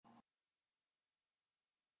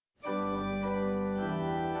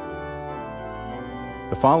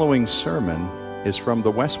The following sermon is from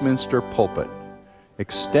the Westminster pulpit,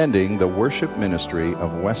 extending the worship ministry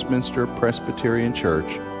of Westminster Presbyterian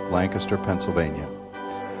Church, Lancaster, Pennsylvania.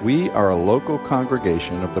 We are a local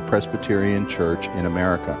congregation of the Presbyterian Church in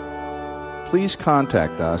America. Please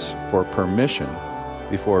contact us for permission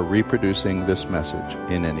before reproducing this message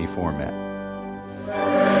in any format.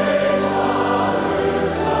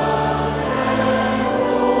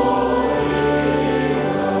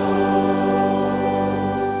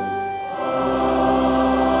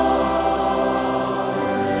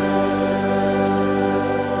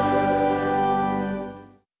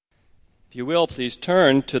 If you will, please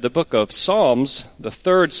turn to the book of Psalms, the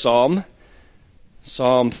third Psalm,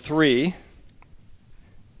 Psalm 3. You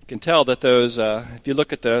can tell that those, if you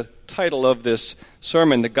look at the title of this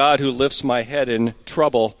sermon, The God Who Lifts My Head in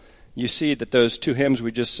Trouble, you see that those two hymns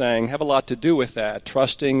we just sang have a lot to do with that,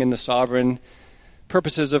 trusting in the sovereign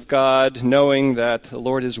purposes of God, knowing that the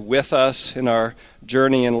Lord is with us in our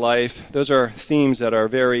journey in life. Those are themes that are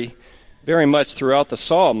very, very much throughout the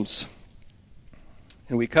Psalms.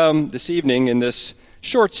 And we come this evening in this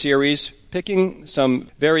short series, picking some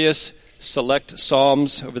various select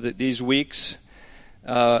psalms over these weeks.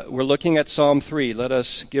 We're looking at Psalm 3. Let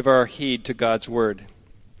us give our heed to God's word.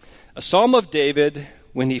 A psalm of David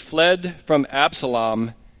when he fled from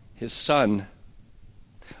Absalom, his son.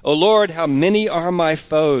 O Lord, how many are my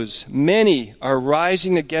foes? Many are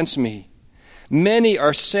rising against me. Many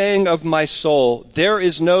are saying of my soul, there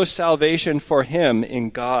is no salvation for him in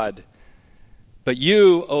God. But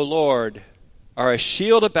you, O Lord, are a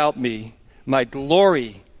shield about me, my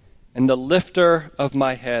glory, and the lifter of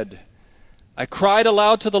my head. I cried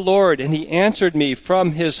aloud to the Lord, and he answered me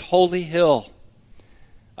from his holy hill.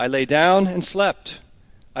 I lay down and slept.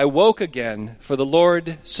 I woke again, for the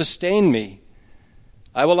Lord sustained me.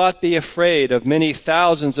 I will not be afraid of many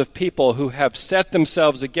thousands of people who have set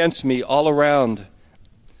themselves against me all around.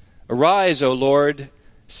 Arise, O Lord,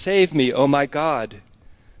 save me, O my God.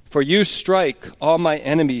 For you strike all my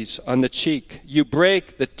enemies on the cheek. You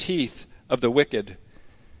break the teeth of the wicked.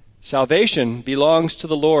 Salvation belongs to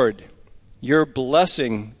the Lord. Your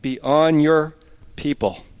blessing be on your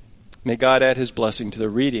people. May God add his blessing to the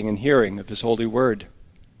reading and hearing of his holy word.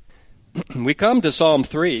 We come to Psalm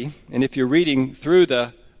 3, and if you're reading through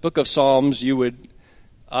the book of Psalms, you would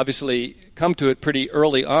obviously come to it pretty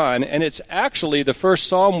early on, and it's actually the first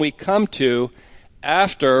psalm we come to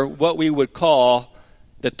after what we would call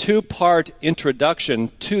the two-part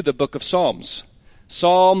introduction to the book of Psalms.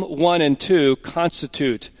 Psalm 1 and 2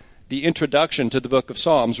 constitute the introduction to the book of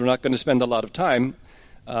Psalms. We're not going to spend a lot of time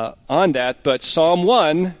on that, but Psalm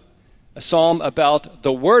 1, a psalm about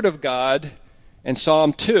the Word of God, and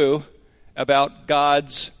Psalm 2 about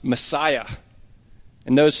God's Messiah.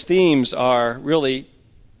 And those themes are really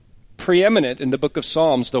preeminent in the book of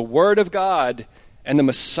Psalms, the Word of God and the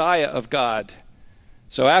Messiah of God.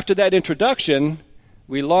 So after that introduction,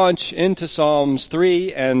 we launch into Psalms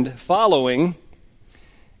 3 and following.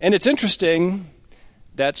 And it's interesting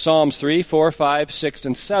that Psalms 3, 4, 5, 6,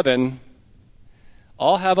 and 7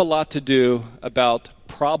 all have a lot to do about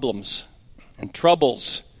problems and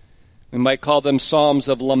troubles. We might call them psalms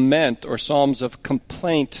of lament or psalms of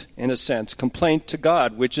complaint, in a sense, complaint to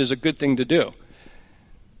God, which is a good thing to do.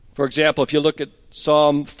 For example, if you look at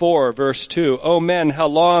Psalm 4, verse 2, O men, how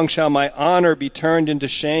long shall my honor be turned into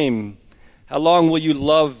shame? How long will you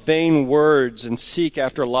love vain words and seek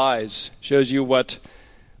after lies? Shows you what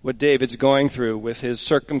David's going through with his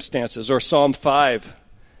circumstances. Or Psalm 5,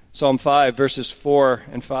 verses 4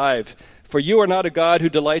 and 5. For you are not a God who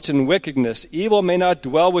delights in wickedness. Evil may not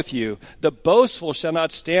dwell with you. The boastful shall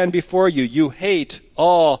not stand before you. You hate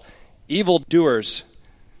all evildoers.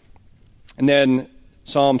 And then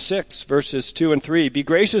Psalm 6, verses 2 and 3. Be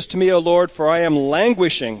gracious to me, O Lord, for I am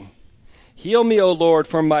languishing. Heal me, O Lord,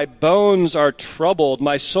 for my bones are troubled.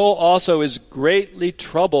 My soul also is greatly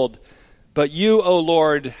troubled. But you, O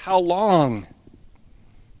Lord, how long?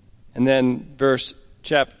 And then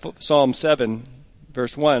Psalm 7,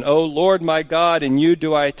 verse 1. O Lord my God, in you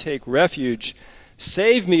do I take refuge.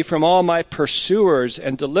 Save me from all my pursuers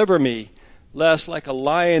and deliver me, lest like a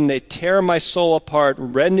lion they tear my soul apart,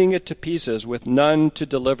 rending it to pieces with none to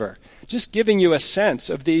deliver. Just giving you a sense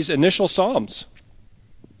of these initial psalms.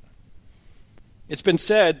 It's been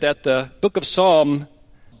said that the book of Psalm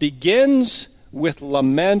begins with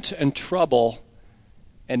lament and trouble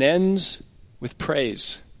and ends with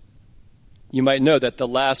praise. You might know that the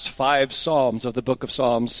last 5 psalms of the book of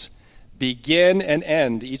Psalms begin and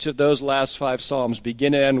end. Each of those last 5 psalms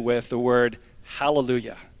begin and end with the word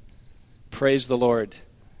hallelujah. Praise the Lord.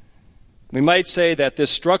 We might say that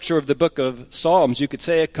this structure of the book of Psalms, you could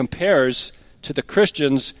say it compares to the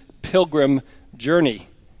Christian's pilgrim journey,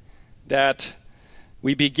 that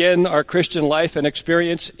we begin our Christian life and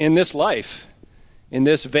experience in this life, in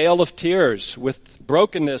this vale of tears, with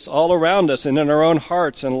brokenness all around us and in our own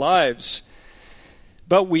hearts and lives.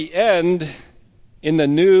 But we end in the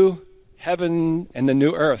new heaven and the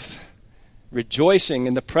new earth, rejoicing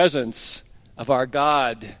in the presence of our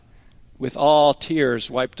God with all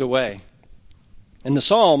tears wiped away. And the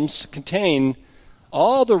Psalms contain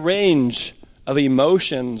all the range of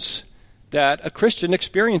emotions that a Christian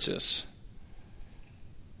experiences.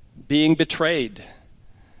 Being betrayed,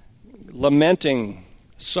 lamenting,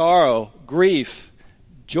 sorrow, grief,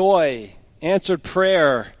 joy, answered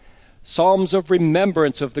prayer, psalms of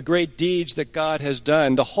remembrance of the great deeds that God has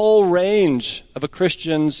done. The whole range of a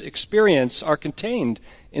Christian's experience are contained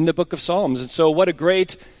in the book of Psalms. And so what a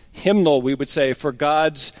great hymnal, we would say, for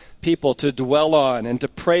God's people to dwell on and to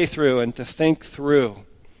pray through and to think through.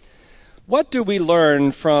 What do we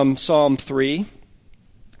learn from Psalm 3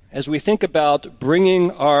 as we think about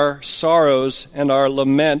bringing our sorrows and our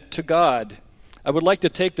lament to God? I would like to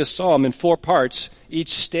take this psalm in 4 parts, each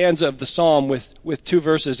stanza of the psalm with 2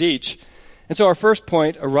 verses each. And so our first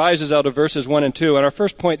point arises out of verses 1 and 2, and our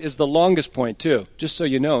first point is the longest point too, just so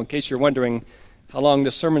you know, in case you're wondering how long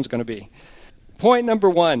this sermon's going to be. Point number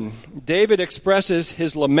 1, David expresses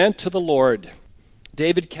his lament to the Lord.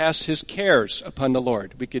 David casts his cares upon the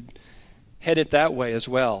Lord. We could head it that way as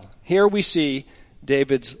well. Here we see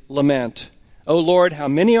David's lament. O Lord, how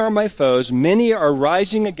many are my foes? Many are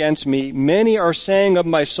rising against me. Many are saying of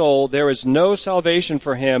my soul, there is no salvation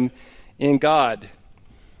for him in God.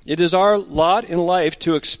 It is our lot in life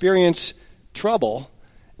to experience trouble,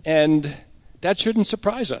 and that shouldn't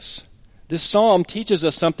surprise us. This psalm teaches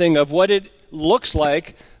us something of what it looks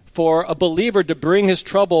like for a believer to bring his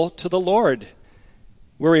trouble to the Lord.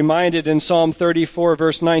 We're reminded in Psalm 34,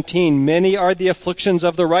 verse 19, many are the afflictions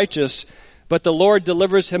of the righteous, but the Lord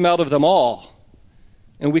delivers him out of them all.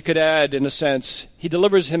 And we could add, in a sense, he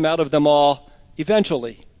delivers him out of them all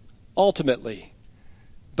eventually, ultimately,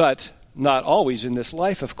 but not always in this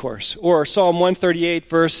life, of course. Or Psalm 138,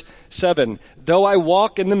 verse 7, though I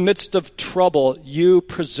walk in the midst of trouble, you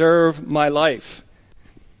preserve my life.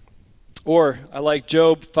 Or I like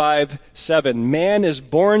Job 5:7. Man is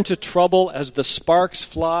born to trouble as the sparks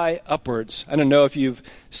fly upwards. I don't know if you've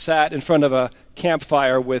sat in front of a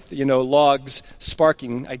campfire with, logs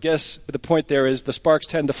sparking. I guess the point there is the sparks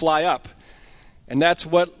tend to fly up. And that's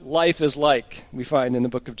what life is like, we find in the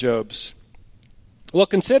book of Job. Well,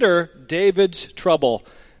 consider David's trouble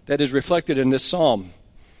that is reflected in this psalm.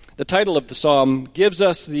 The title of the psalm gives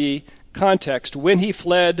us the context, when he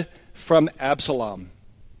fled from Absalom.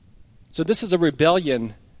 So this is a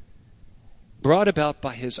rebellion brought about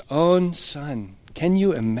by his own son. Can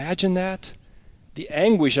you imagine that? The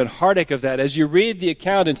anguish and heartache of that. As you read the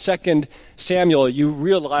account in 2 Samuel, you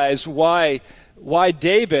realize why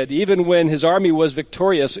David, even when his army was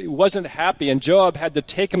victorious, wasn't happy, and Joab had to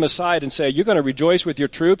take him aside and say, you're going to rejoice with your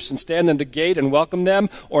troops and stand in the gate and welcome them,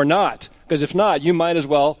 or not? Because if not, you might as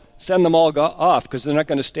well send them all off, because they're not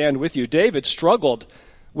going to stand with you. David struggled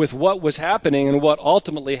with what was happening and what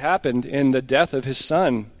ultimately happened in the death of his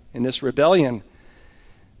son in this rebellion.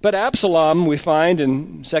 But Absalom, we find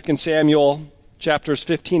in 2 Samuel chapters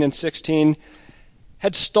 15 and 16,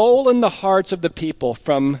 had stolen the hearts of the people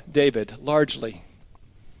from David, largely.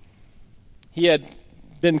 He had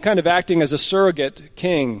been kind of acting as a surrogate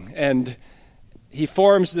king, and he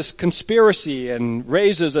forms this conspiracy and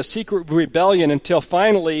raises a secret rebellion until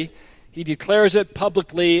finally he declares it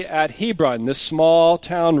publicly at Hebron, this small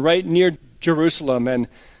town right near Jerusalem. And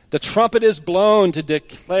the trumpet is blown to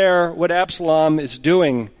declare what Absalom is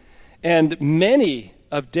doing. And many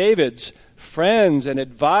of David's friends and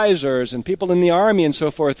advisors and people in the army and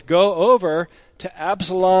so forth go over to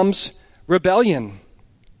Absalom's rebellion.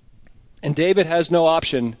 And David has no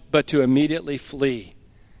option but to immediately flee.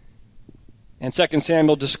 And 2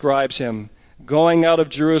 Samuel describes him going out of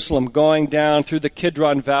Jerusalem, going down through the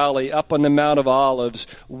Kidron Valley, up on the Mount of Olives,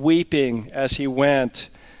 weeping as he went,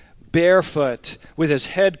 barefoot, with his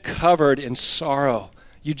head covered in sorrow.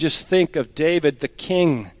 You just think of David, the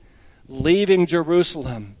king, leaving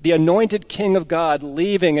Jerusalem, the anointed king of God,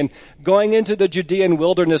 leaving and going into the Judean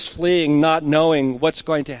wilderness, fleeing, not knowing what's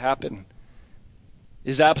going to happen.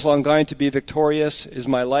 Is Absalom going to be victorious? Is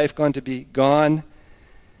my life going to be gone?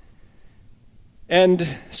 And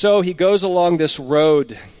so he goes along this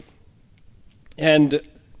road, and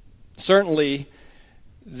certainly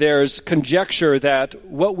there's conjecture that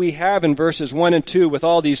what we have in verses 1 and 2 with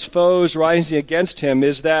all these foes rising against him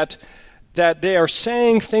is that they are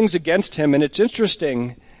saying things against him. And it's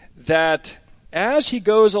interesting that as he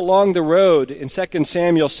goes along the road in 2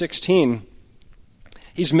 Samuel 16,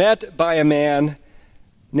 he's met by a man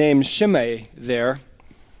named Shimei there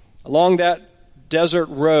along that desert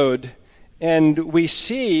road. And we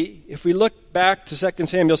see, if we look back to 2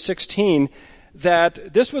 Samuel 16,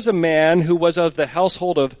 that this was a man who was of the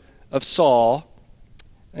household of Saul.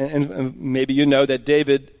 And maybe you know that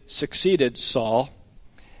David succeeded Saul.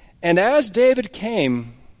 And as David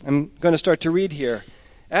came, I'm going to start to read here.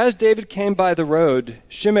 As David came by the road,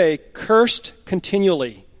 Shimei cursed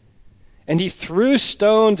continually. And he threw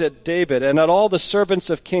stones at David and at all the servants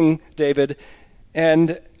of King David.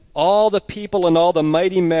 And all the people and all the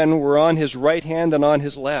mighty men were on his right hand and on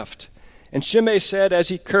his left. And Shimei said as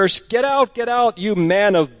he cursed, get out, you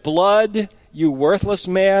man of blood, you worthless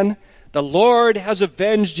man. The Lord has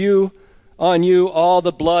avenged on you all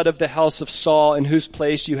the blood of the house of Saul, in whose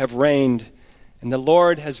place you have reigned. And the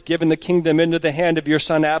Lord has given the kingdom into the hand of your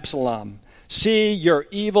son Absalom. See, your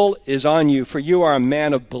evil is on you, for you are a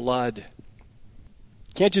man of blood.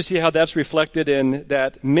 Can't you see how that's reflected in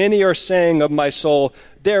that many are saying of my soul,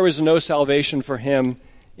 there is no salvation for him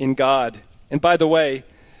in God. And by the way,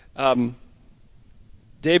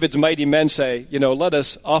 David's mighty men say, let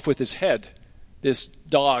us off with his head, this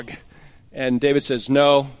dog. And David says,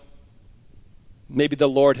 no, maybe the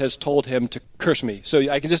Lord has told him to curse me. So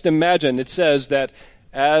I can just imagine, it says that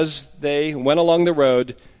as they went along the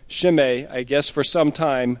road, Shimei, I guess for some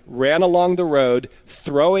time, ran along the road,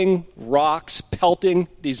 throwing rocks, pelting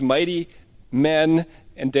these mighty men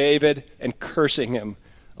and David, and cursing him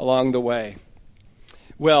along the way.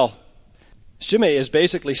 Well, Shimei is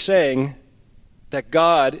basically saying that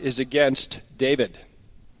God is against David.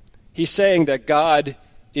 He's saying that God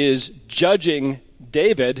is judging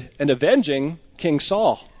David and avenging King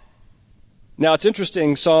Saul. Now it's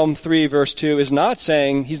interesting, Psalm 3 verse 2 he's not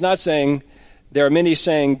saying there are many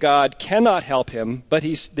saying God cannot help him, but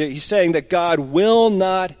he's saying that God will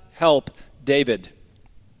not help David.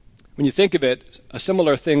 When you think of it, a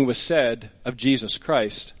similar thing was said of Jesus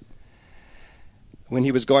Christ when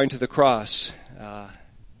he was going to the cross.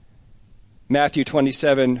 Matthew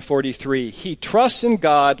 27:43, he trusts in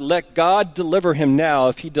God, let God deliver him now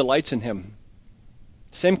if he delights in him.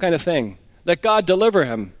 Same kind of thing. Let God deliver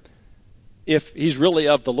him if he's really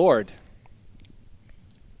of the Lord.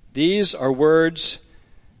 These are words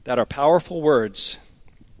that are powerful words.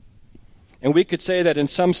 And we could say that in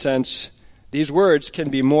some sense, these words can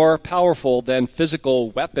be more powerful than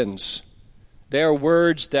physical weapons. They are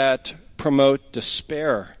words that promote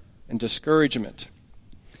despair and discouragement.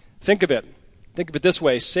 Think of it this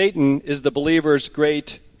way. Satan is the believer's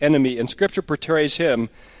great enemy, and Scripture portrays him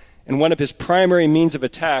in one of his primary means of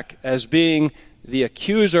attack as being the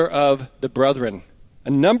accuser of the brethren. A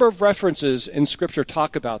number of references in Scripture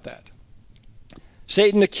talk about that.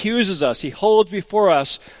 Satan accuses us. He holds before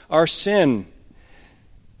us our sin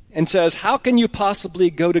and says, how can you possibly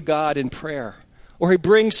go to God in prayer? Or he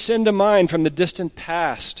brings sin to mind from the distant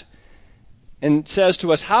past and says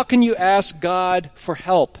to us, how can you ask God for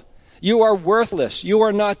help? You are worthless. You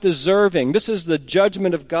are not deserving. This is the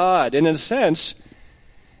judgment of God. And in a sense,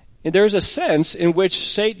 there's a sense in which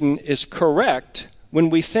Satan is correct when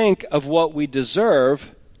we think of what we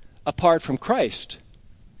deserve apart from Christ.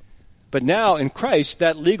 But now in Christ,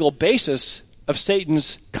 that legal basis of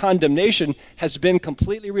Satan's condemnation has been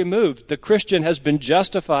completely removed. The Christian has been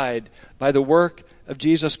justified by the work of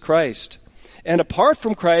Jesus Christ. And apart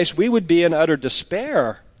from Christ, we would be in utter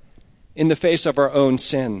despair in the face of our own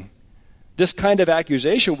sin. This kind of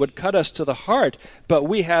accusation would cut us to the heart, but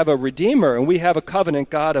we have a Redeemer and we have a covenant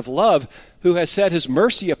God of love who has set his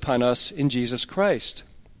mercy upon us in Jesus Christ.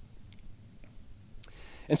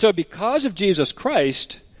 And so because of Jesus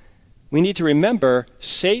Christ, we need to remember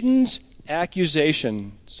Satan's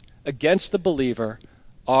accusations against the believer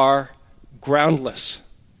are groundless.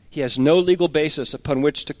 He has no legal basis upon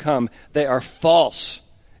which to come. They are false.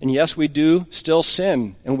 And yes, we do still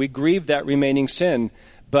sin, and we grieve that remaining sin,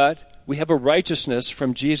 but we have a righteousness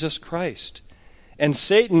from Jesus Christ. And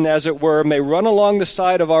Satan, as it were, may run along the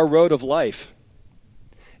side of our road of life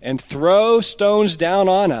and throw stones down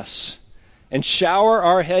on us and shower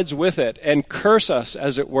our heads with it and curse us,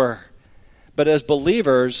 as it were. But as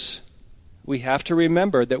believers, we have to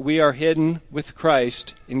remember that we are hidden with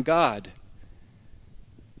Christ in God.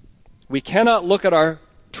 We cannot look at our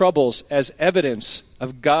troubles as evidence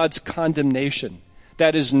of God's condemnation.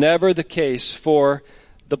 That is never the case for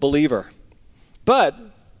the believer. But,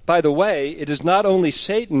 by the way, it is not only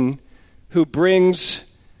Satan who brings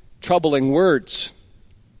troubling words.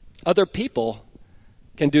 Other people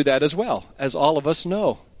can do that as well, as all of us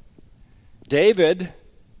know. David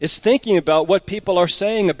is thinking about what people are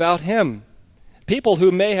saying about him. people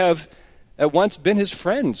who may have at once been his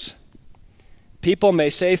friends. People may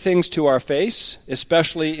say things to our face,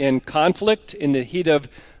 especially in conflict, in the heat of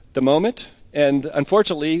the moment. And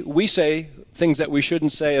unfortunately, we say things that we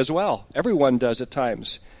shouldn't say as well. Everyone does at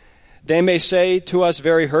times. They may say to us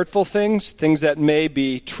very hurtful things, things that may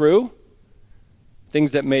be true,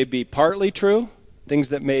 things that may be partly true, things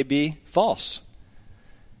that may be false.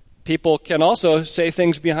 People can also say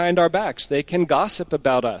things behind our backs. They can gossip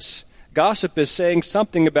about us. Gossip is saying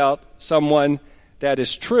something about someone that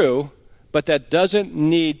is true, but that doesn't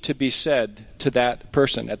need to be said to that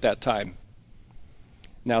person at that time.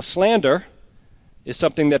 Now, slander is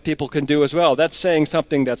something that people can do as well. That's saying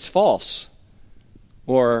something that's false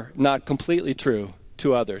or not completely true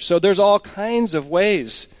to others. So there's all kinds of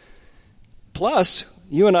ways. Plus,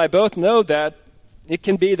 you and I both know that it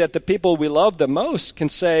can be that the people we love the most can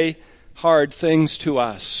say hard things to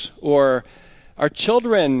us, or our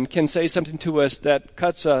children can say something to us that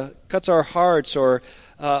cuts our hearts, or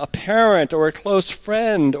a parent or a close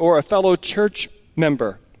friend or a fellow church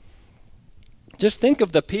member. Just think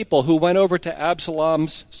of the people who went over to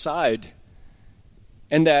Absalom's side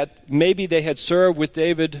and that maybe they had served with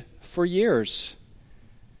David for years.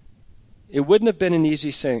 It wouldn't have been an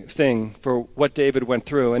easy thing for what David went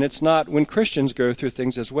through, and it's not when Christians go through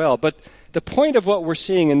things as well. But the point of what we're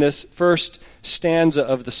seeing in this first stanza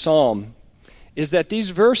of the psalm is that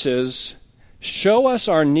these verses show us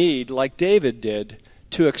our need, like David did,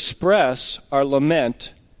 to express our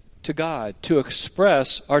lament to God, to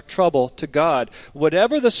express our trouble to God.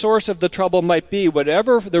 Whatever the source of the trouble might be,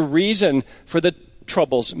 whatever the reason for the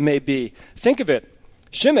troubles may be. Think of it.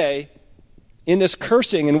 Shimei, in this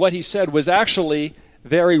cursing and what he said, was actually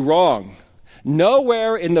very wrong.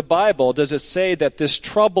 Nowhere in the Bible does it say that this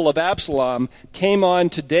trouble of Absalom came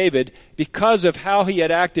on to David because of how he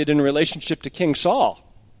had acted in relationship to King Saul.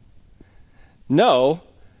 No,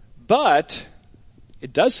 but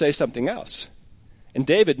it does say something else. And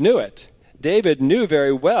David knew it. David knew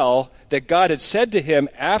very well that God had said to him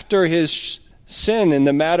after his sin in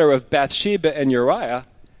the matter of Bathsheba and Uriah,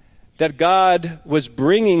 that God was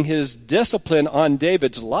bringing his discipline on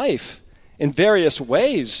David's life in various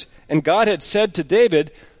ways. And God had said to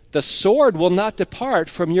David, the sword will not depart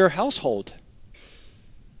from your household.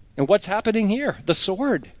 And what's happening here? The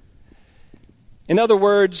sword. In other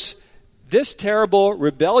words, this terrible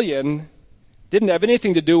rebellion didn't have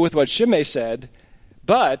anything to do with what Shimei said,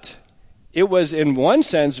 but it was in one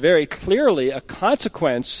sense very clearly a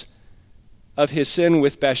consequence of his sin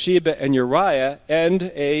with Bathsheba and Uriah and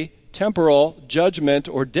a temporal judgment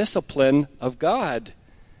or discipline of God.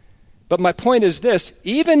 But my point is this,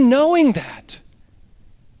 even knowing that,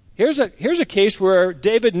 here's a case where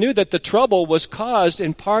David knew that the trouble was caused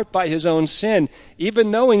in part by his own sin.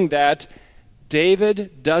 Even knowing that,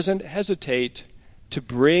 David doesn't hesitate to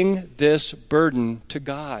bring this burden to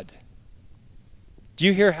God. Do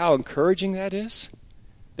you hear how encouraging that is?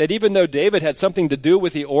 That even though David had something to do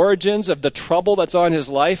with the origins of the trouble that's on his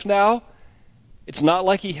life now, it's not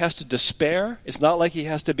like he has to despair. It's not like he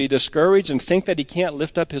has to be discouraged and think that he can't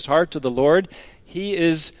lift up his heart to the Lord. He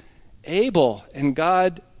is able, and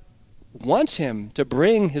God wants him to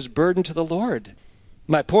bring his burden to the Lord.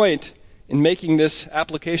 My point in making this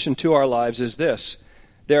application to our lives is this.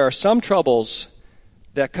 There are some troubles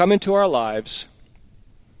that come into our lives,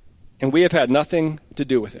 and we have had nothing to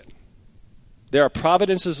do with it. There are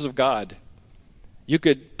providences of God. You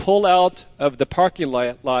could pull out of the parking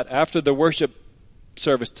lot after the worship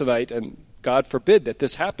service tonight, and God forbid that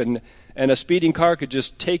this happened, and a speeding car could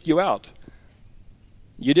just take you out.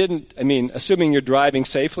 You didn't, assuming you're driving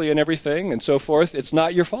safely and everything and so forth, it's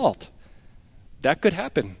not your fault. That could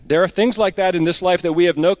happen. There are things like that in this life that we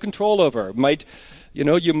have no control over.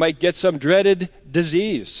 You might get some dreaded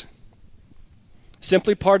disease.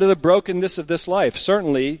 Simply part of the brokenness of this life.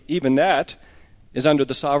 Certainly, even that is under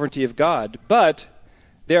the sovereignty of God. But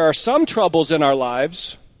there are some troubles in our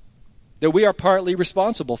lives that we are partly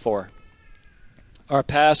responsible for. Our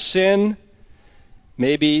past sin,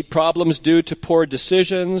 maybe problems due to poor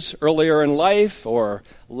decisions earlier in life, or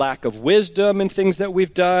lack of wisdom in things that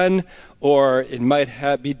we've done, or it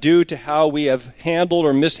might be due to how we have handled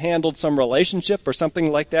or mishandled some relationship or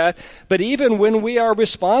something like that. But even when we are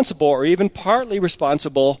responsible, or even partly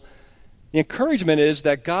responsible, the encouragement is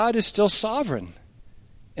that God is still sovereign.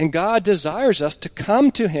 And God desires us to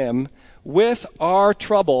come to him with our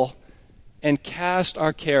trouble and cast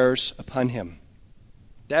our cares upon him.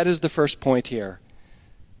 That is the first point here.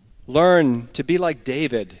 Learn to be like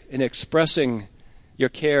David in expressing your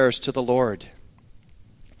cares to the Lord.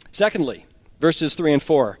 Secondly, verses 3 and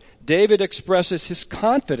 4, David expresses his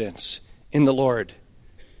confidence in the Lord.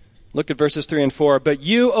 Look at verses 3 and 4. But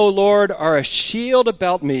you, O Lord, are a shield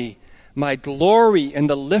about me, my glory and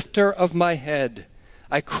the lifter of my head.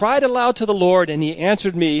 I cried aloud to the Lord, and he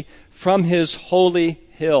answered me from his holy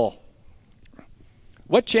hill.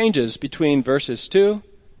 What changes between verses 2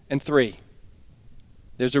 and 3?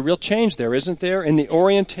 There's a real change there, isn't there, in the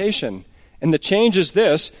orientation. And the change is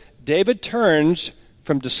this: David turns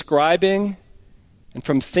from describing and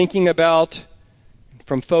from thinking about,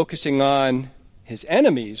 from focusing on his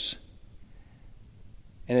enemies,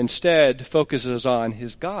 and instead focuses on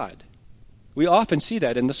his God. We often see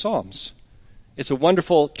that in the Psalms. It's a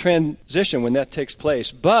wonderful transition when that takes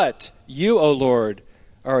place. But you, O Lord,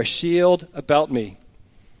 are a shield about me.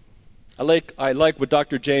 I like what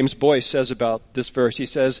Dr. James Boyce says about this verse. He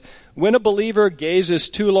says, when a believer gazes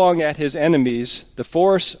too long at his enemies, the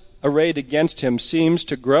force arrayed against him seems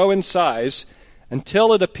to grow in size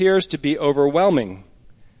until it appears to be overwhelming.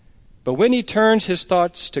 But when he turns his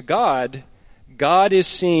thoughts to God, God is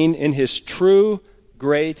seen in his true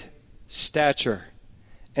great stature,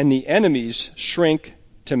 and the enemies shrink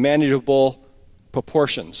to manageable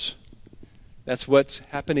proportions. That's what's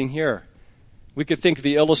happening here. We could think of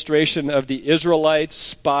the illustration of the Israelite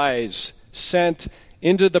spies sent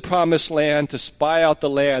into the promised land to spy out the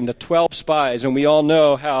land, the 12 spies. And we all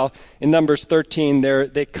know how in Numbers 13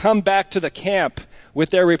 they come back to the camp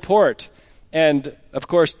with their report. And, of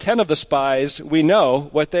course, 10 of the spies, we know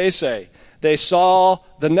what they say. They saw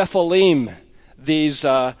the Nephilim, these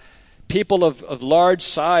people of large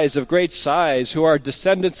size, of great size, who are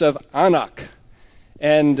descendants of Anak.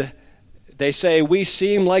 And they say, we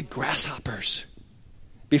seem like grasshoppers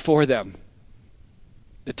before them.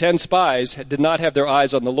 The 10 spies did not have their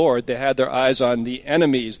eyes on the Lord. They had their eyes on the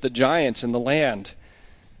enemies, the giants in the land.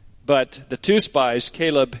 But the 2 spies,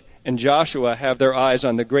 Caleb and Joshua, have their eyes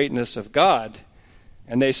on the greatness of God.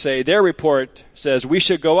 And they say, their report says, we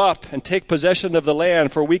should go up and take possession of the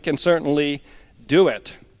land, for we can certainly do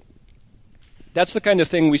it. That's the kind of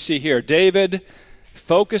thing we see here. David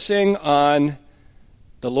focusing on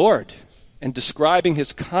the Lord and describing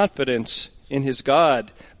his confidence in his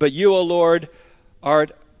God. But you, O Lord, are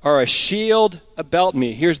a shield about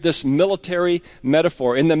me. Here's this military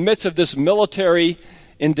metaphor. In the midst of this military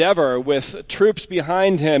endeavor with troops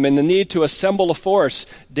behind him and the need to assemble a force,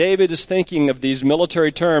 David is thinking of these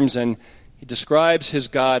military terms, and he describes his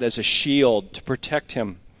God as a shield to protect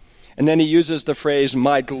him. And then he uses the phrase,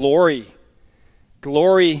 my glory.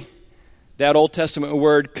 Glory, that Old Testament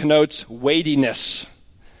word, connotes weightiness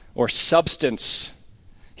or substance.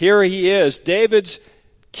 Here he is. David's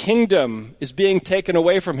kingdom is being taken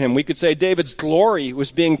away from him. We could say David's glory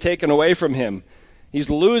was being taken away from him. He's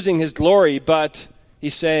losing his glory, but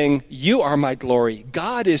he's saying, you are my glory.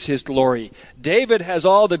 God is his glory. David has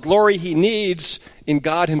all the glory he needs in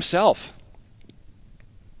God himself.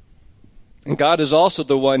 And God is also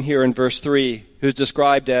the one here in verse 3 who's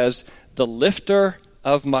described as the lifter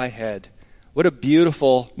of my head. What a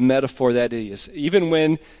beautiful metaphor that is. Even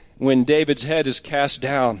when David's head is cast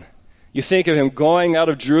down, you think of him going out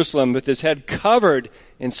of Jerusalem with his head covered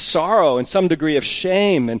in sorrow and some degree of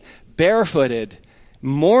shame, and barefooted,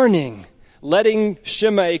 mourning, letting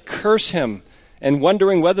Shimei curse him and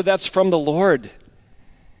wondering whether that's from the Lord.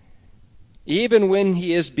 Even when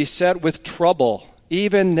he is beset with trouble,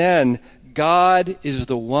 even then, God is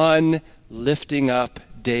the one lifting up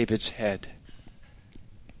David's head.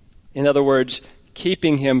 In other words,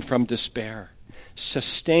 keeping him from despair,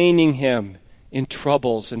 sustaining him in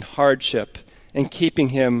troubles and hardship, and keeping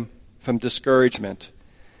him from discouragement.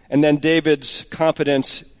 And then David's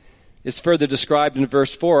confidence is further described in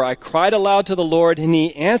verse 4. I cried aloud to the Lord, and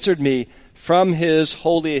he answered me from his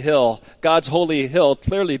holy hill. God's holy hill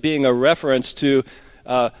clearly being a reference to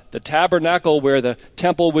the tabernacle where the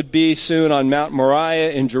temple would be soon on Mount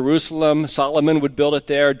Moriah in Jerusalem. Solomon would build it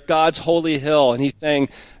there, God's holy hill. And he's saying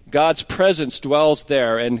God's presence dwells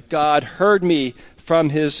there, and God heard me from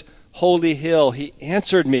his holy hill. He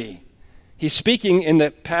answered me. He's speaking in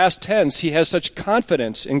the past tense. He has such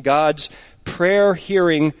confidence in God's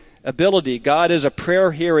prayer-hearing ability. God is a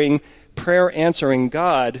prayer-hearing, prayer-answering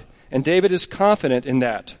God, and David is confident in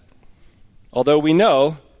that. Although we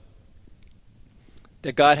know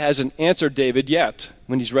that God hasn't answered David yet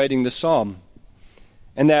when he's writing this psalm,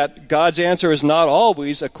 and that God's answer is not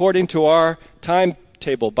always according to our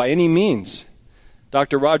timetable by any means.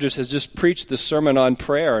 Dr. Rogers has just preached this sermon on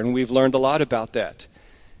prayer, and we've learned a lot about that.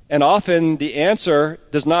 And often the answer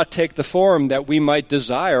does not take the form that we might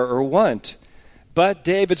desire or want. But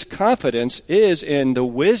David's confidence is in the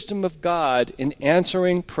wisdom of God in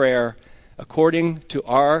answering prayer according to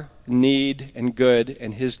our need and good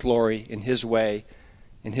and his glory in his way,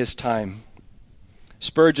 in his time.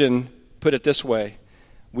 Spurgeon put it this way: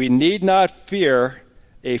 we need not fear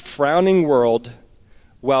a frowning world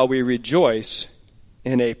while we rejoice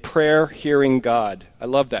in a prayer-hearing God. I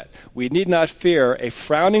love that. We need not fear a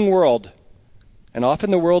frowning world. And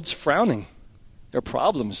often the world's frowning. There are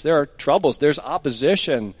problems. There are troubles. There's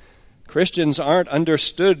opposition. Christians aren't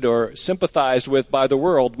understood or sympathized with by the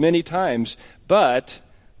world many times, but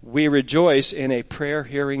we rejoice in a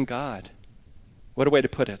prayer-hearing God. What a way to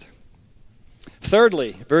put it.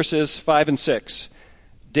 Thirdly, verses 5 and 6.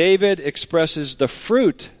 David expresses the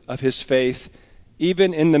fruit of his faith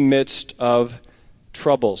even in the midst of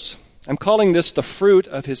troubles. I'm calling this the fruit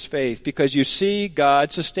of his faith because you see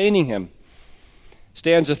God sustaining him.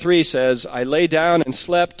 Stanza 3 says, I lay down and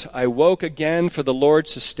slept, I woke again, for the Lord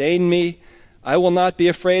sustained me. I will not be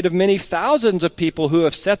afraid of many thousands of people who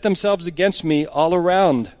have set themselves against me all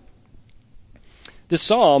around. This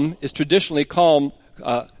psalm is traditionally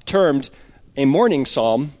termed a morning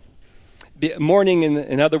psalm. Morning,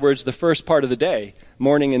 in other words, the first part of the day.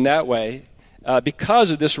 Morning in that way.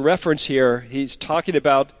 Because of this reference here, he's talking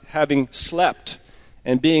about having slept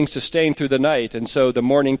and being sustained through the night, and so the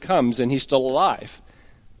morning comes and he's still alive.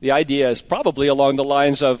 The idea is probably along the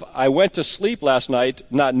lines of, I went to sleep last night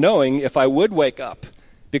not knowing if I would wake up,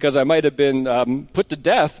 because I might have been put to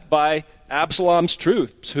death by Absalom's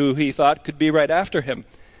troops, who he thought could be right after him.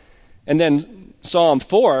 And then Psalm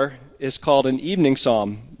 4 is called an evening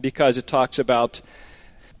psalm, because it talks about,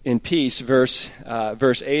 in peace, verse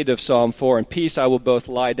 8 of Psalm 4, in peace I will both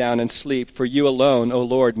lie down and sleep, for you alone, O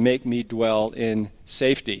Lord, make me dwell in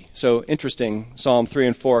safety. So interesting, Psalm 3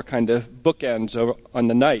 and 4 kind of bookends on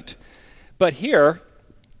the night. But here,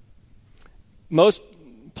 most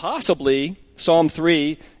possibly, Psalm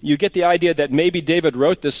 3, you get the idea that maybe David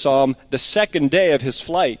wrote this psalm the second day of his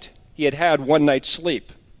flight. He had had one night's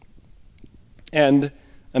sleep. And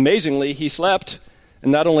amazingly, he slept.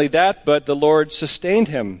 And not only that, but the Lord sustained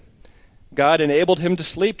him. God enabled him to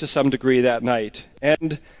sleep to some degree that night,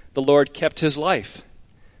 and the Lord kept his life.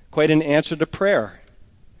 Quite an answer to prayer.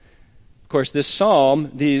 Of course, this psalm,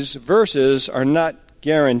 these verses, are not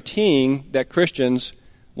guaranteeing that Christians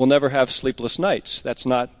will never have sleepless nights. That's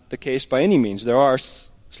not the case by any means. There are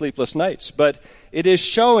sleepless nights. But it is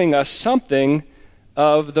showing us something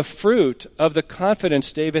of the fruit of the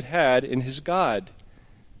confidence David had in his God,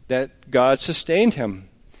 that God sustained him.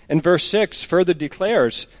 And verse 6 further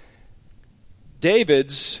declares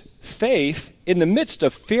David's faith in the midst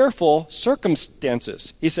of fearful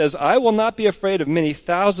circumstances. He says, I will not be afraid of many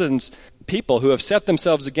thousands people who have set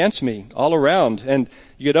themselves against me all around. And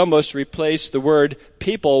you could almost replace the word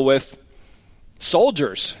people with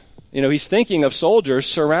soldiers. You know, he's thinking of soldiers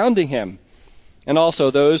surrounding him, and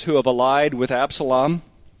also those who have allied with Absalom.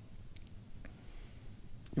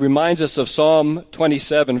 It reminds us of Psalm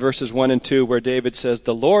 27, verses 1 and 2, where David says,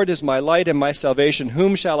 the Lord is my light and my salvation.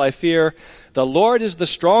 Whom shall I fear? The Lord is the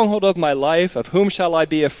stronghold of my life. Of whom shall I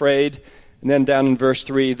be afraid? And then down in verse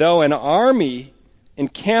 3, though an army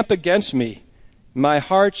encamp against me, my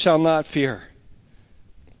heart shall not fear.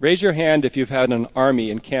 Raise your hand if you've had an army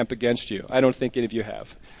encamp against you. I don't think any of you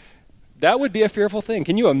have. That would be a fearful thing.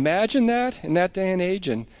 Can you imagine that in that day and age?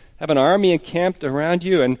 And have an army encamped around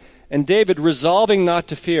you, and David resolving not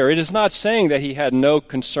to fear. It is not saying that he had no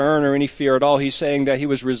concern or any fear at all. He's saying that he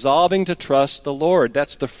was resolving to trust the Lord.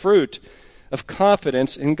 That's the fruit of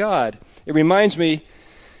confidence in God. It reminds me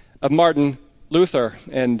of Martin Luther,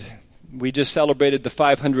 and we just celebrated the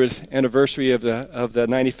 500th anniversary of the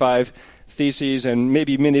 95 Theses, and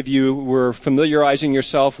maybe many of you were familiarizing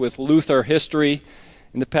yourself with Luther history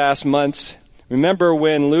in the past months. Remember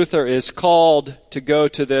when Luther is called to go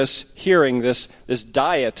to this hearing, this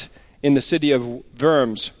diet in the city of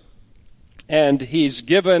Worms, and he's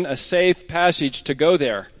given a safe passage to go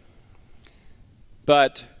there.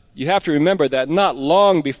 But you have to remember that not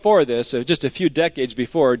long before this, just a few decades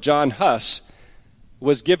before, John Huss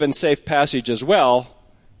was given safe passage as well,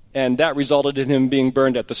 and that resulted in him being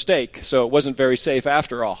burned at the stake. So it wasn't very safe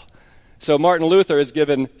after all. So Martin Luther is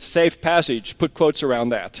given safe passage, put quotes around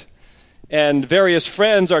that. And various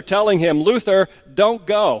friends are telling him, Luther, don't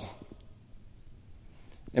go.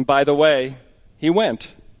 And by the way, he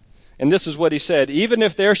went. And this is what he said, even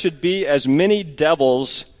if there should be as many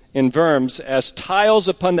devils in Worms as tiles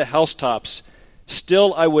upon the housetops,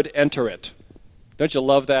 still I would enter it. Don't you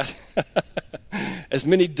love that? As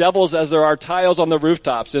many devils as there are tiles on the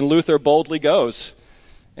rooftops, and Luther boldly goes.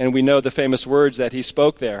 And we know the famous words that he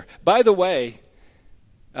spoke there. By the way,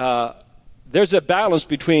 there's a balance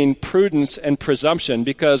between prudence and presumption,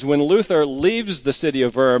 because when Luther leaves the city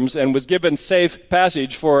of Worms and was given safe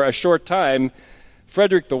passage for a short time,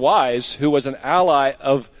 Frederick the Wise, who was an ally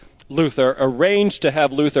of Luther, arranged to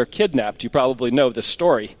have Luther kidnapped. You probably know this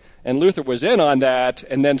story. And Luther was in on that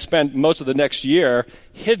and then spent most of the next year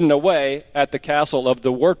hidden away at the castle of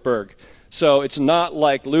the Wartburg. So it's not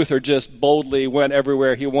like Luther just boldly went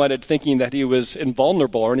everywhere he wanted, thinking that he was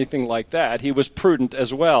invulnerable or anything like that. He was prudent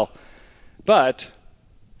as well. But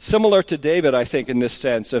similar to David, I think, in this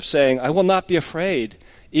sense of saying, I will not be afraid,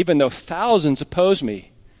 even though thousands oppose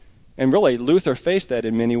me. And really, Luther faced that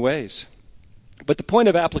in many ways. But the point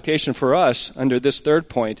of application for us under this third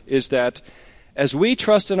point is that as we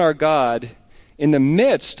trust in our God in the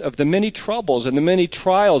midst of the many troubles and the many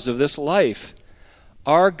trials of this life,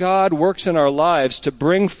 our God works in our lives to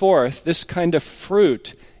bring forth this kind of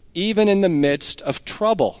fruit even in the midst of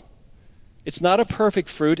trouble. It's not a perfect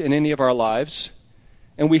fruit in any of our lives,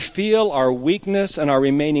 and we feel our weakness and our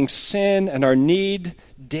remaining sin and our need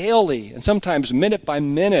daily and sometimes minute by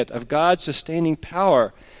minute of God's sustaining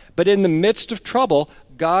power. But in the midst of trouble,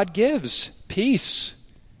 God gives peace.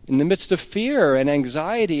 In the midst of fear and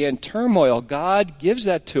anxiety and turmoil, God gives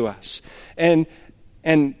that to us. And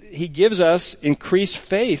He gives us increased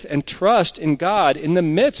faith and trust in God in the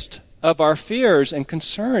midst of our fears and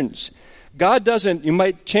concerns. God doesn't, you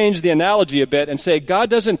might change the analogy a bit and say, God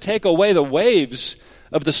doesn't take away the waves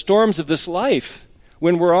of the storms of this life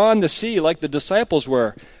when we're on the sea like the disciples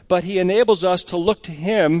were, but He enables us to look to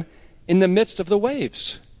Him in the midst of the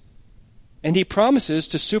waves. And He promises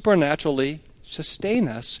to supernaturally sustain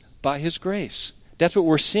us by His grace. That's what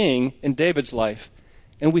we're seeing in David's life.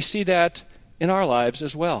 And we see that in our lives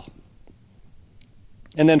as well.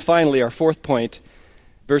 And then finally, our fourth point,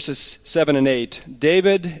 verses 7 and 8.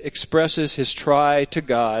 David expresses his cry to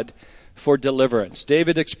God for deliverance.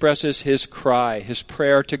 David expresses his cry, his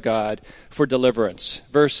prayer to God for deliverance.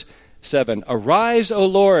 Verse 7, Arise, O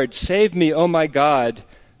Lord, save me, O my God,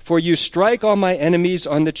 for you strike all my enemies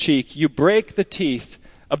on the cheek. You break the teeth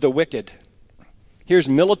of the wicked. Here's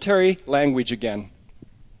military language again.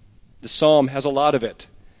 The psalm has a lot of it.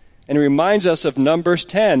 And it reminds us of Numbers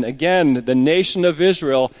 10. Again, the nation of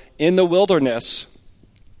Israel in the wilderness.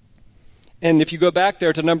 And if you go back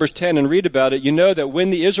there to Numbers 10 and read about it, you know that when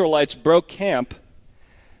the Israelites broke camp,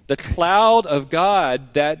 the cloud of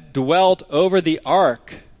God that dwelt over the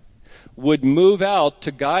ark would move out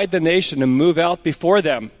to guide the nation and move out before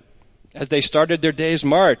them as they started their day's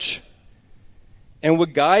march, and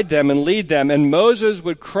would guide them and lead them. And Moses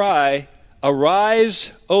would cry,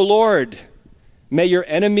 Arise, O Lord, may your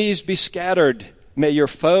enemies be scattered, may your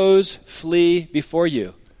foes flee before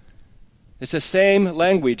you. It's the same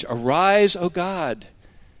language, Arise, O God.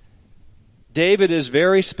 David is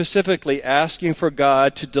very specifically asking for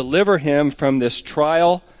God to deliver him from this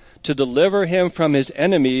trial, to deliver him from his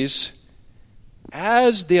enemies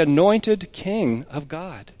as the anointed king of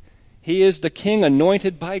God. He is the king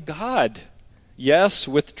anointed by God. Yes,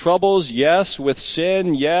 with troubles. Yes, with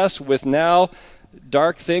sin. Yes, with now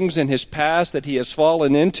dark things in his past that he has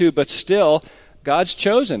fallen into. But still, God's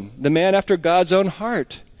chosen, the man after God's own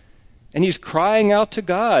heart. And he's crying out to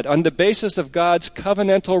God on the basis of God's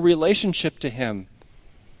covenantal relationship to him.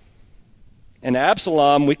 And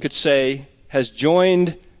Absalom, we could say, has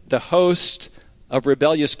joined the host of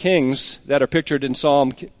rebellious kings that are pictured in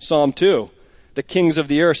Psalm 2. The kings of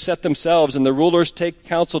the earth set themselves, and the rulers take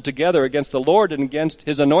counsel together against the Lord and against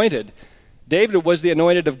his anointed. David was the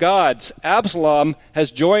anointed of God. Absalom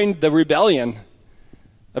has joined the rebellion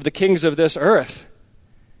of the kings of this earth.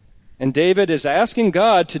 And David is asking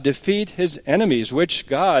God to defeat his enemies, which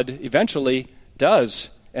God eventually does.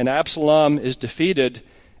 And Absalom is defeated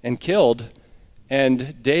and killed,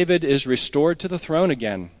 and David is restored to the throne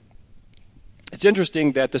again. It's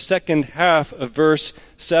interesting that the second half of verse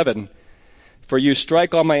 7, For you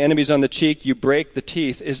strike all my enemies on the cheek, you break the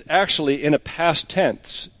teeth, is actually in a past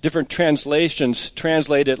tense. Different translations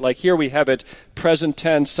translate it like here we have it present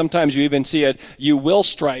tense. Sometimes you even see it, you will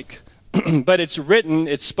strike. But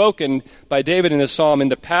it's spoken by David in the psalm in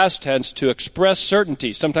the past tense to express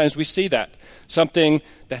certainty. Sometimes we see that. Something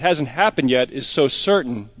that hasn't happened yet is so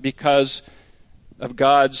certain because of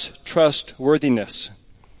God's trustworthiness.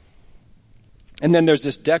 And then there's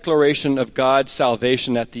this declaration of God's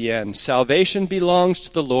salvation at the end. Salvation belongs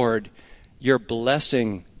to the Lord, your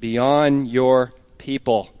blessing beyond your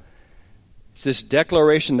people. It's this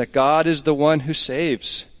declaration that God is the one who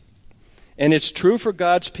saves. And it's true for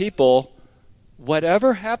God's people,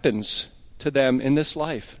 whatever happens to them in this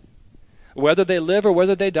life. Whether they live or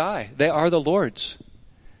whether they die, they are the Lord's.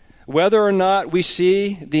 Whether or not we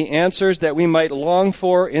see the answers that we might long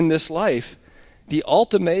for in this life, the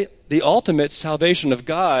ultimate salvation of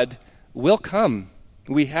God will come.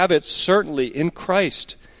 We have it certainly in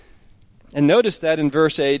Christ. And notice that in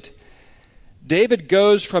verse 8, David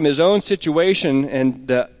goes from his own situation and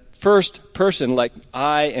the first person, like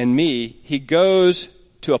I and me, he goes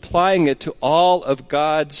to applying it to all of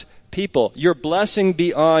God's people. Your blessing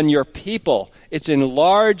be on your people. It's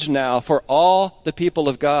enlarged now for all the people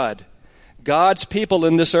of God. God's people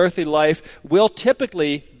in this earthly life will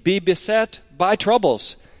typically be beset by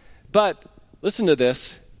troubles. But listen to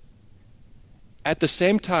this. At the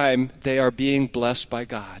same time, they are being blessed by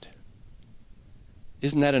God.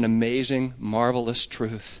 Isn't that an amazing, marvelous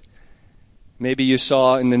truth? Maybe you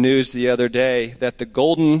saw in the news the other day that the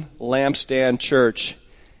Golden Lampstand Church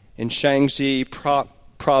in Shaanxi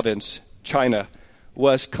province, China,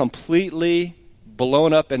 was completely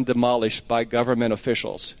blown up and demolished by government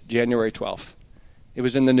officials, January 12th. It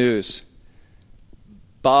was in the news.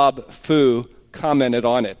 Bob Fu commented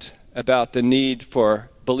on it about the need for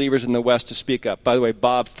believers in the West to speak up. By the way,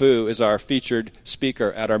 Bob Fu is our featured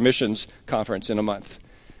speaker at our missions conference in a month.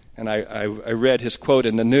 And I read his quote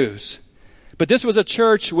in the news. But this was a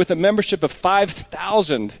church with a membership of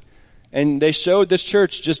 5,000. And they showed this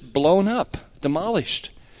church just blown up,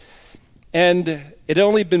 demolished. And it had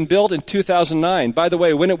only been built in 2009. By the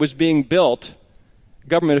way, when it was being built,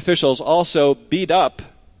 government officials also beat up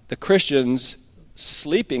the Christians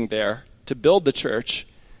sleeping there to build the church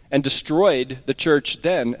and destroyed the church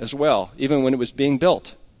then as well, even when it was being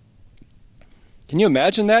built. Can you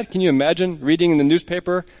imagine that? Can you imagine reading in the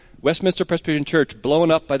newspaper, Westminster Presbyterian Church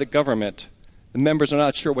blown up by the government? The members are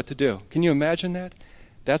not sure what to do. Can you imagine that?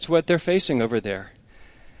 That's what they're facing over there.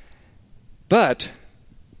 But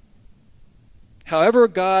however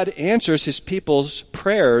God answers his people's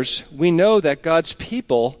prayers, we know that God's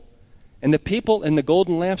people and the people in the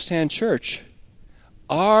Golden Lampstand Church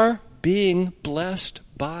are being blessed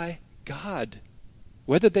by God.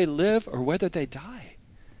 Whether they live or whether they die,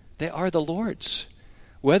 they are the Lord's.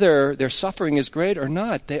 Whether their suffering is great or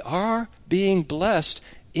not, they are being blessed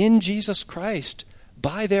in Jesus Christ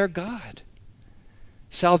by their God.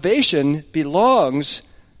 Salvation belongs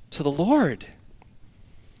to the Lord.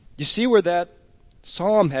 You see where that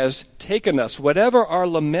psalm has taken us. Whatever our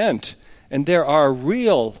lament, and there are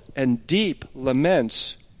real and deep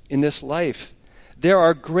laments in this life. There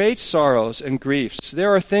are great sorrows and griefs.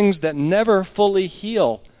 There are things that never fully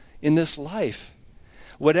heal in this life.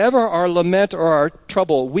 Whatever our lament or our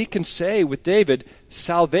trouble, we can say with David,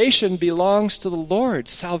 salvation belongs to the Lord.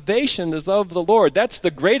 Salvation is of the Lord. That's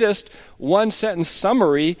the greatest one-sentence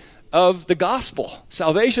summary of the gospel.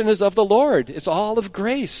 Salvation is of the Lord. It's all of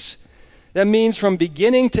grace. That means from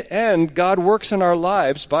beginning to end, God works in our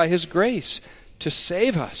lives by his grace to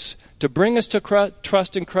save us, to bring us to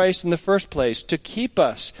trust in Christ in the first place, to keep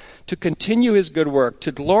us, to continue his good work,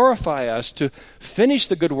 to glorify us, to finish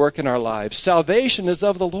the good work in our lives. Salvation is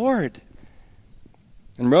of the Lord.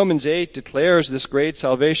 And Romans 8 declares this great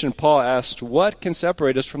salvation. Paul asks, what can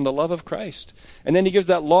separate us from the love of Christ? And then he gives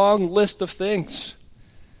that long list of things.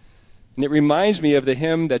 And it reminds me of the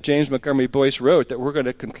hymn that James Montgomery Boyce wrote that we're going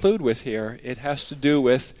to conclude with here. It has to do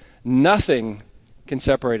with nothing can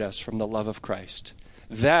separate us from the love of Christ.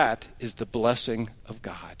 That is the blessing of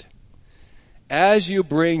God. As you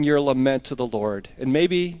bring your lament to the Lord, and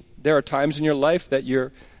maybe there are times in your life that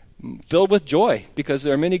you're filled with joy because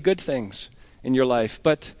there are many good things in your life,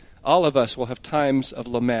 but all of us will have times of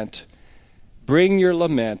lament. Bring your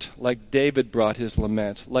lament like David brought his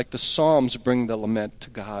lament, like the Psalms bring the lament to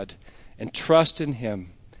God, and trust in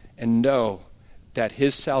him and know that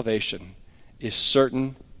his salvation is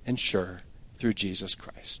certain and sure through Jesus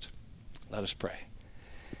Christ. Let us pray.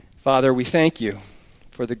 Father, we thank you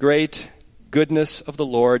for the great goodness of the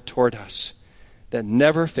Lord toward us that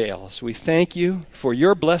never fails. We thank you for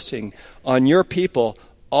your blessing on your people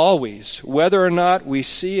always, whether or not we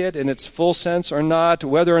see it in its full sense or not,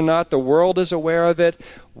 whether or not the world is aware of it.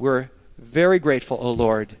 We're very grateful, O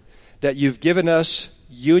Lord, that you've given us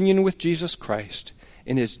union with Jesus Christ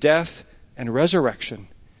in his death and resurrection,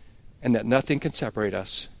 and that nothing can separate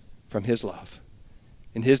us from his love.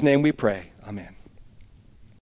 In his name we pray. Amen.